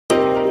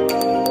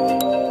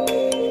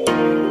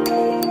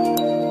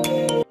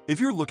If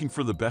you're looking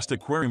for the best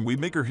aquarium wave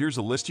maker, here's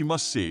a list you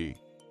must see.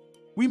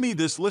 We made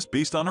this list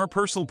based on our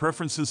personal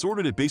preferences,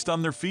 sorted it based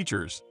on their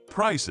features,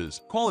 prices,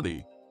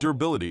 quality,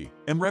 durability,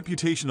 and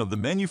reputation of the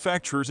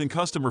manufacturers and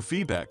customer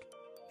feedback.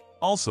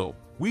 Also,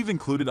 we've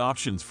included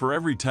options for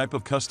every type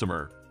of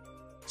customer.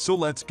 So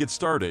let's get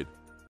started.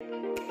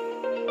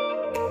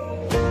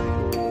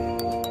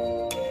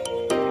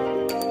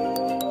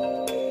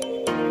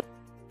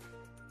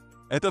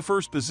 At the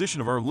first position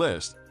of our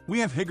list, we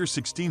have Hygger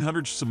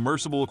 1600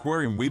 Submersible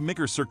Aquarium Wave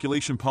Maker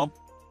Circulation Pump.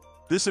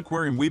 This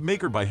aquarium wave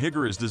maker by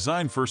Hygger is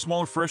designed for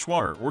smaller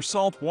freshwater or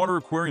saltwater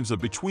aquariums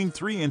of between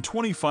 3 and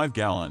 25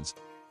 gallons.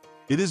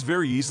 It is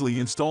very easily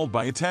installed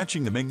by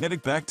attaching the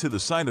magnetic back to the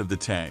side of the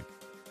tank.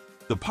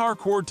 The power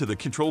cord to the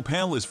control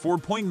panel is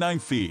 4.9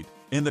 feet,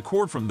 and the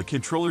cord from the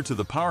controller to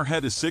the power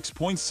head is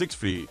 6.6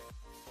 feet.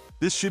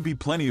 This should be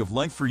plenty of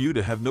length for you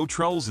to have no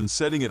troubles in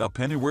setting it up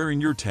anywhere in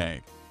your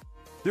tank.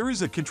 There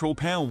is a control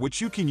panel which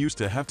you can use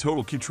to have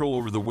total control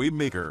over the wave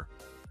maker.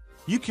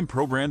 You can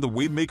program the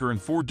wave maker in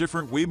 4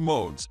 different wave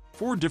modes,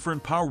 4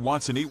 different power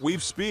watts and 8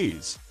 wave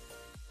speeds.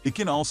 It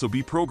can also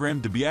be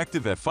programmed to be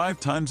active at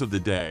 5 times of the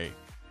day.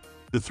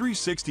 The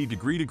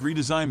 360-degree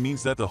design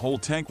means that the whole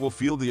tank will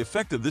feel the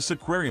effect of this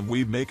aquarium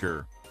wave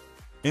maker.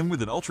 And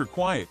with an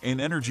ultra-quiet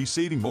and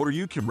energy-saving motor,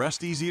 you can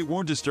rest easy. It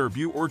won't disturb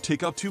you or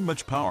take up too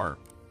much power.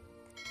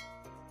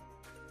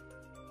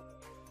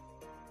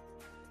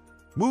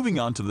 Moving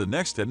on to the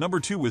next at number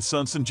 2 with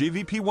SunSun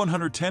JVP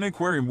 110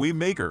 Aquarium Wave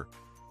Maker.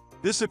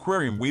 This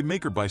aquarium wave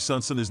maker by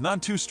SunSun is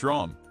not too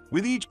strong,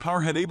 with each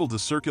power head able to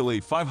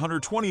circulate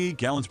 528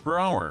 gallons per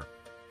hour.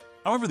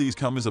 However, these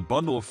come as a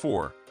bundle of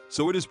 4,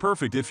 so it is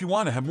perfect if you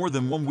want to have more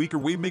than one weaker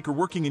wave maker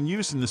working in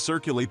unison to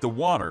circulate the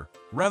water,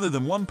 rather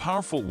than one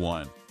powerful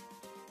one.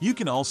 You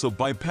can also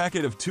buy a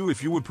packet of 2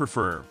 if you would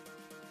prefer.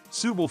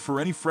 Suitable for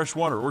any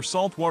freshwater or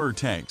saltwater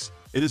tanks,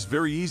 it is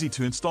very easy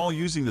to install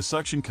using the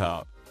suction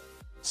cup.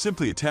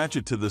 Simply attach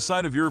it to the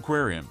side of your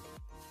aquarium.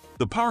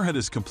 The power head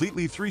is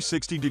completely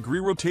 360-degree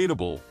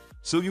rotatable,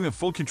 so you have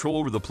full control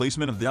over the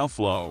placement of the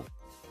outflow.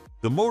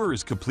 The motor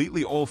is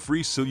completely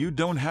oil-free, so you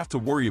don't have to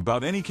worry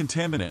about any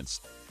contaminants.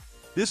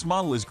 This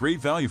model is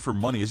great value for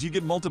money as you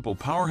get multiple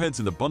power heads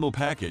in the bundle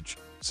package,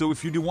 so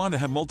if you do want to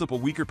have multiple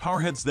weaker power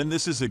heads, then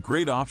this is a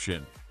great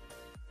option.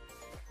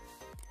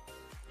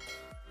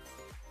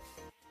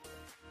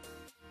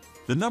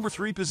 The number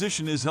 3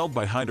 position is held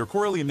by Hydor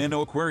Koralia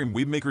Nano Aquarium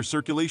Wave Maker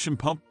Circulation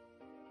Pump.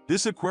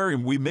 This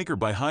aquarium wave maker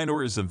by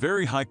Hydor is a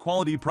very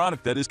high-quality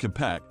product that is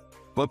compact,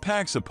 but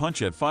packs a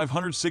punch at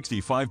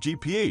 565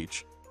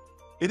 GPH.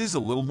 It is a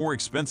little more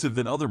expensive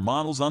than other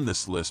models on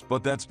this list,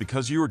 but that's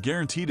because you are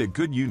guaranteed a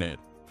good unit.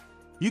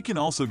 You can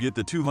also get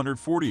the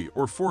 240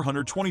 or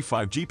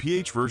 425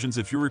 GPH versions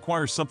if you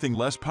require something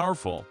less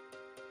powerful.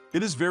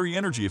 It is very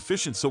energy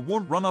efficient, so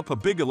won't run up a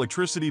big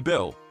electricity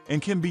bill,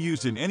 and can be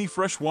used in any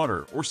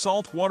freshwater or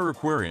saltwater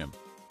aquarium.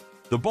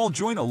 The ball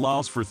joint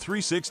allows for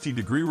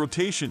 360-degree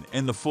rotation,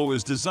 and the flow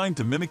is designed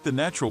to mimic the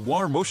natural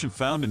water motion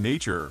found in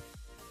nature.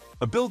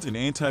 A built-in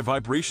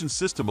anti-vibration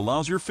system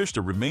allows your fish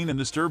to remain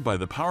undisturbed by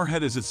the power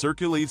head as it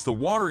circulates the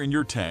water in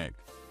your tank.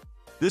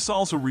 This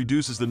also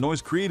reduces the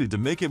noise created to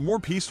make it more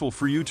peaceful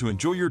for you to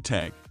enjoy your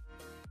tank.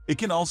 It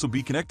can also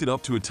be connected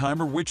up to a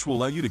timer which will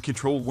allow you to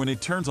control when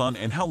it turns on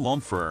and how long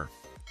for.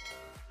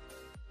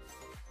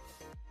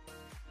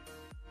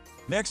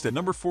 Next at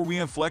number 4 we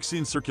have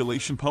Flexzion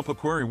Circulation Pump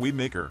Aquarium Wave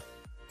Maker.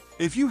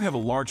 If you have a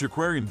large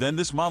aquarium, then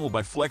this model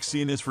by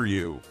Flexzion is for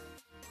you.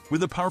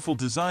 With a powerful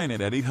design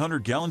and at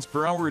 800 gallons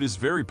per hour, it is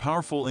very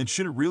powerful and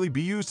shouldn't really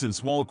be used in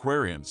small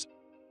aquariums.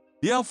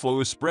 The outflow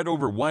is spread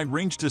over a wide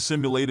range to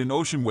simulate an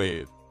ocean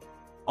wave.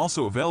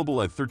 Also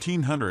available at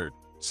 1300,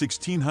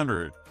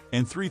 1600,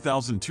 and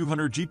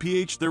 3200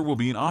 GPH, there will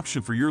be an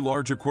option for your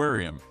large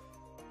aquarium.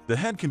 The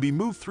head can be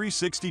moved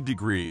 360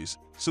 degrees,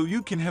 so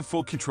you can have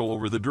full control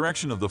over the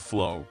direction of the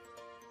flow.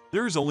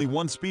 There is only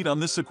one speed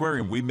on this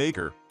aquarium wave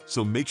maker,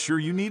 so make sure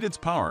you need its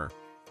power.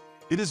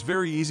 It is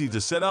very easy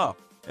to set up,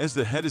 as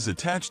the head is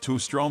attached to a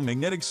strong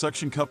magnetic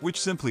suction cup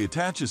which simply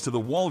attaches to the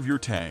wall of your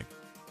tank.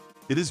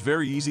 It is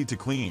very easy to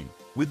clean,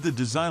 with the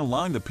design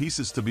allowing the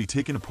pieces to be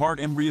taken apart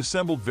and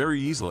reassembled very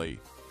easily.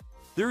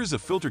 There is a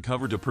filter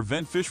cover to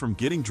prevent fish from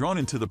getting drawn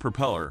into the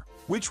propeller,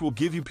 which will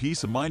give you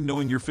peace of mind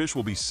knowing your fish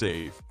will be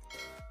safe.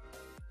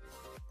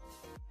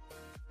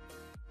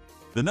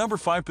 The number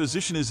 5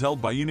 position is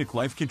held by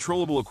Uniclife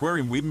Controllable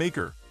Aquarium Wave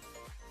Maker.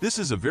 This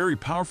is a very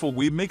powerful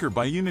wave maker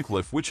by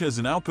Uniclife which has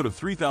an output of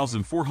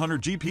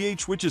 3,400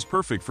 GPH, which is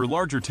perfect for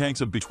larger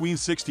tanks of between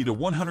 60 to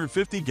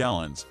 150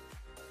 gallons.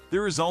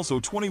 There is also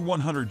a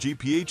 2100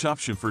 GPH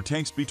option for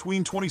tanks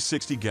between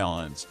 20-60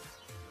 gallons.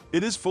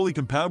 It is fully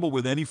compatible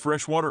with any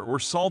freshwater or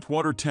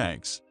saltwater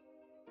tanks.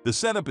 The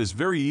setup is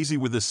very easy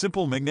with a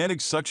simple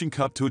magnetic suction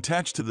cup to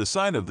attach to the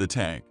side of the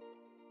tank.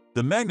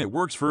 The magnet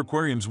works for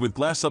aquariums with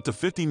glass up to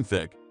 15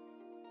 thick.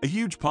 A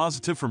huge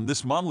positive from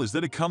this model is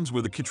that it comes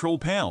with a control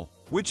panel,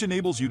 which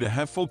enables you to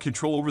have full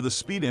control over the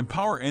speed and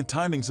power and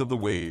timings of the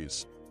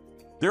waves.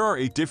 There are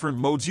 8 different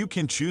modes you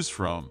can choose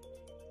from.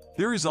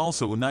 There is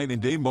also a night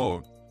and day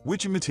mode,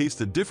 which imitates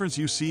the difference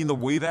you see in the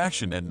wave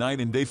action at night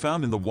and day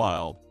found in the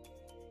wild.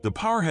 The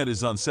power head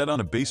is set on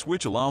a base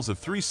which allows a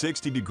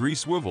 360-degree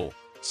swivel,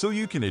 so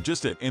you can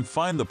adjust it and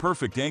find the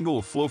perfect angle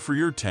of flow for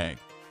your tank.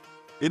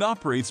 It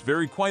operates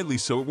very quietly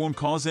so it won't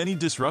cause any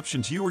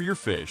disruption to you or your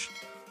fish.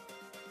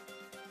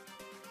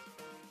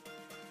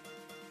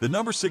 The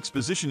number 6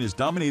 position is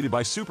dominated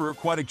by Super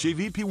Aquatic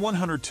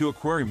JVP102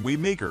 Aquarium Wave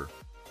Maker.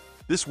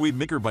 This wave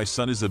maker by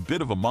Sun is a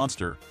bit of a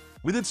monster,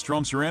 with its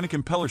strong ceramic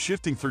impeller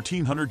shifting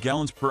 1300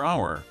 gallons per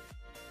hour.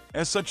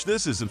 As such,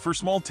 this isn't for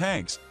small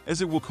tanks,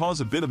 as it will cause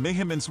a bit of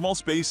mayhem in small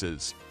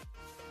spaces.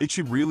 It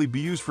should really be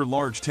used for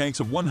large tanks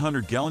of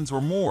 100 gallons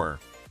or more.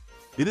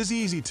 It is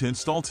easy to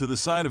install to the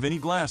side of any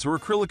glass or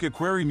acrylic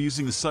aquarium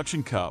using the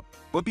suction cup,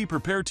 but be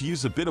prepared to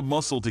use a bit of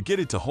muscle to get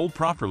it to hold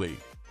properly.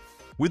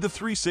 With the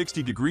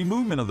 360-degree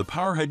movement of the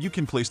power head, you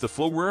can place the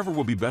flow wherever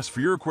will be best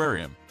for your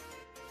aquarium.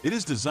 It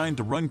is designed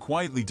to run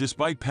quietly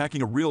despite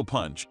packing a real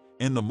punch,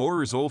 and the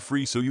motor is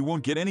oil-free so you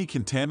won't get any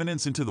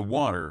contaminants into the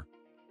water.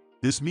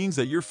 This means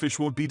that your fish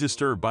won't be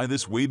disturbed by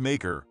this wave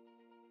maker.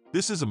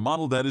 This is a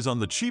model that is on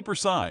the cheaper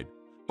side,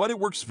 but it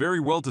works very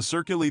well to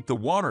circulate the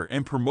water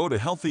and promote a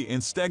healthy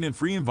and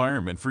stagnant-free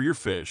environment for your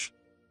fish.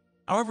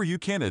 However, you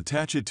can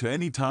attach it to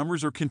any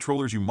timers or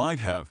controllers you might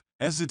have,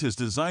 as it is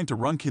designed to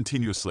run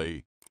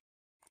continuously.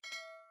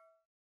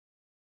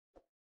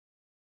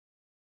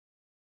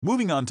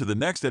 Moving on to the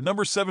next at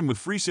number 7 with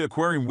Freesea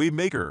Aquarium Wave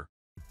Maker.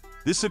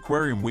 This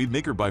Aquarium Wave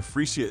Maker by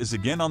Freesea is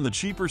again on the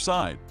cheaper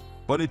side,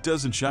 but it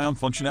doesn't shy on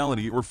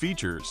functionality or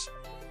features.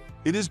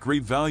 It is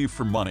great value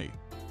for money.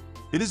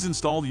 It is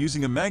installed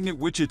using a magnet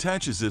which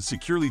attaches it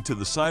securely to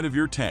the side of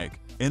your tank,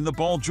 and the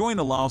ball joint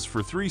allows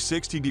for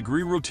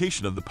 360-degree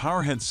rotation of the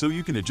power head so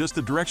you can adjust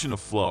the direction of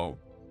flow.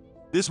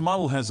 This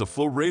model has a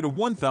flow rate of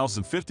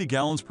 1050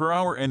 gallons per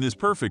hour and is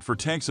perfect for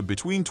tanks of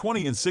between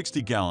 20 and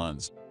 60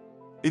 gallons.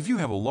 If you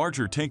have a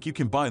larger tank, you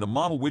can buy the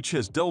model which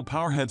has double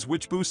power heads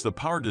which boost the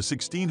power to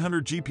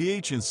 1600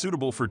 GPH and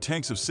suitable for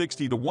tanks of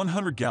 60 to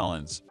 100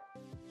 gallons.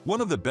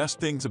 One of the best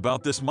things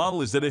about this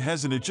model is that it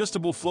has an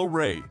adjustable flow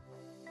rate.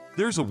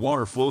 There's a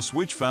water flow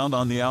switch found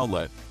on the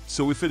outlet,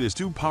 so if it is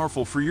too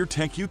powerful for your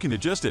tank, you can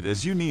adjust it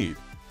as you need.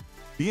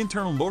 The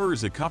internal motor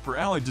is a copper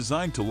alloy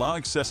designed to allow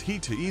excess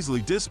heat to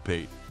easily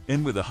dissipate,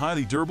 and with a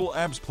highly durable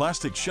ABS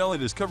plastic shell,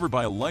 it is covered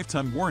by a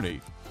lifetime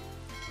warranty.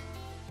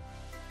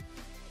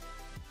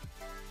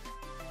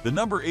 The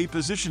number 8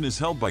 position is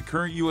held by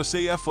Current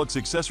USA Eflux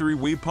Accessory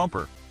Wave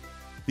Pumper.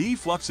 The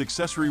eflux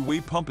accessory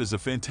wave pump is a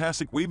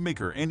fantastic wave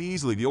maker and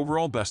easily the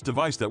overall best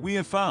device that we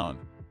have found.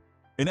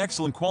 An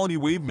excellent quality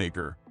wave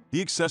maker, the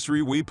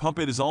accessory wave pump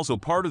it is also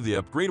part of the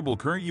upgradable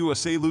Current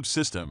USA loop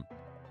system.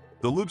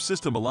 The loop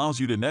system allows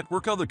you to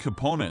network other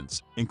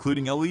components,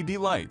 including LED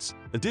lights,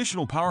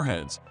 additional power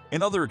heads,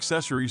 and other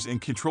accessories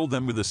and control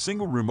them with a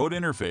single remote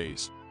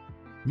interface.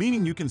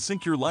 Meaning you can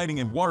sync your lighting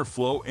and water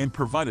flow and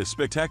provide a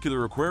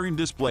spectacular aquarium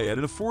display at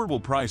an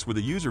affordable price with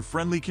a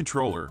user-friendly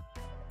controller.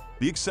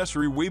 The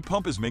accessory wave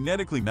pump is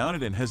magnetically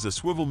mounted and has a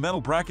swivel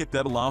metal bracket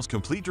that allows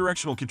complete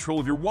directional control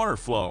of your water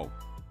flow.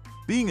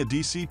 Being a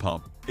DC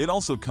pump, it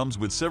also comes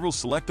with several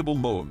selectable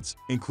modes,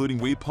 including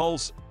wave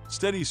pulse,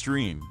 steady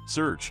stream,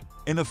 search,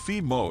 and a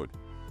feed mode.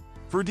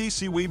 For a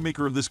DC wave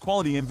maker of this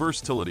quality and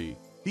versatility,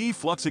 the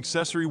eflux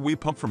accessory wave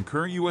pump from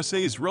Current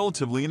USA is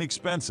relatively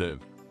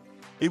inexpensive.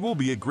 It will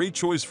be a great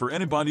choice for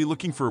anybody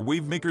looking for a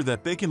wave maker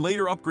that they can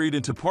later upgrade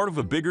into part of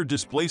a bigger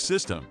display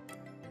system.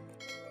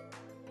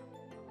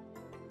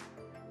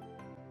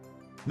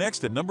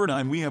 Next at number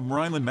 9 we have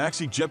Marineland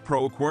Maxi-Jet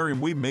Pro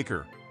Aquarium Wave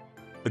Maker.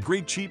 A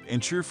great cheap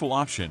and cheerful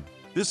option.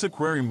 This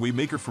aquarium wave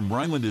maker from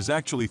Marineland is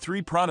actually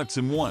 3 products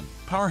in one: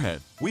 power head,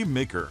 wave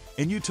maker,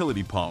 and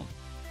utility pump.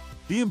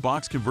 The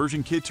in-box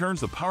conversion kit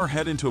turns the power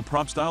head into a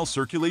prop-style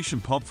circulation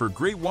pump for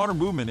great water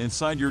movement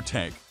inside your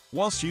tank,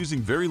 whilst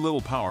using very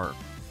little power.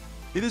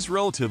 It is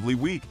relatively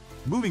weak,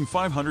 moving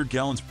 500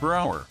 gallons per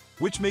hour,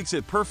 which makes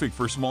it perfect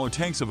for smaller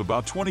tanks of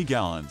about 20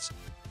 gallons.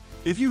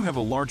 If you have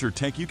a larger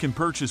tank, you can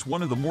purchase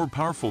one of the more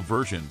powerful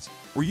versions,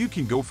 or you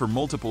can go for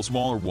multiple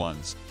smaller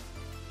ones.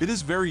 It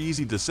is very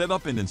easy to set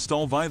up and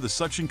install via the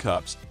suction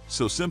cups,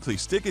 so simply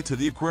stick it to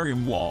the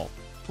aquarium wall,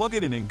 plug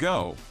it in and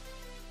go.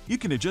 You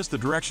can adjust the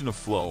direction of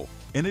flow,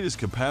 and it is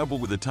compatible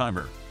with a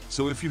timer,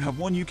 so if you have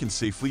one you can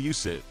safely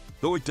use it,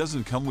 though it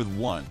doesn't come with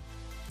one.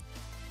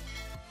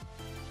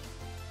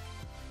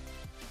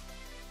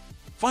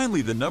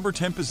 Finally, the number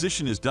 10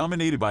 position is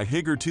dominated by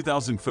Hygger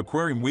 2000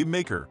 Aquarium Wave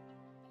Maker.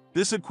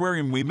 This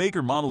aquarium wave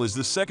maker model is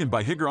the second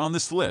by Hygger on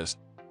this list.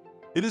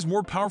 It is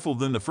more powerful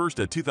than the first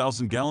at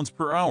 2,000 gallons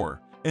per hour,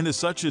 and as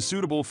such is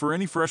suitable for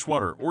any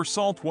freshwater or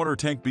saltwater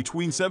tank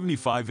between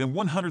 75 and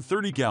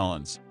 130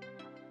 gallons.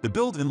 The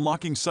built-in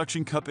locking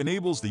suction cup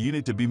enables the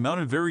unit to be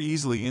mounted very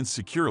easily and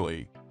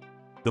securely.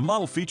 The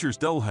model features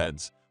double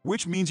heads,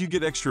 which means you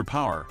get extra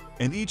power,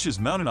 and each is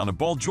mounted on a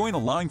ball joint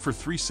allowing for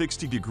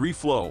 360-degree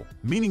flow,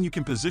 meaning you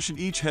can position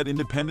each head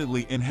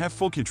independently and have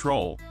full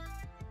control.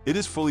 It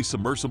is fully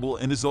submersible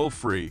and is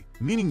oil-free,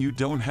 meaning you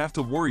don't have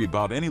to worry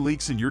about any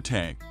leaks in your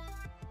tank.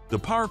 The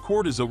power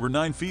cord is over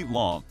 9 feet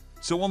long,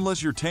 So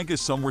unless your tank is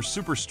somewhere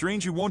super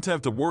strange, you won't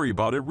have to worry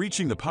about it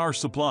reaching the power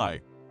supply.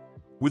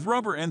 With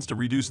rubber ends to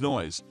reduce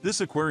noise,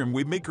 this Aquarium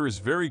Wave Maker is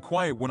very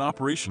quiet when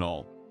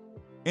operational.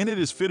 And it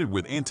is fitted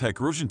with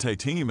anti-corrosion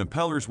titanium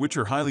impellers which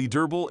are highly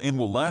durable and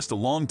will last a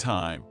long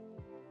time.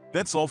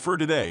 That's all for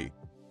today.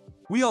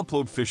 We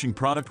upload fishing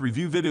product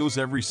review videos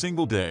every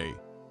single day.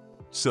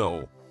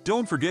 So,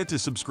 don't forget to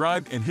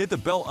subscribe and hit the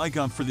bell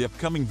icon for the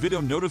upcoming video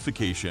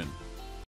notification.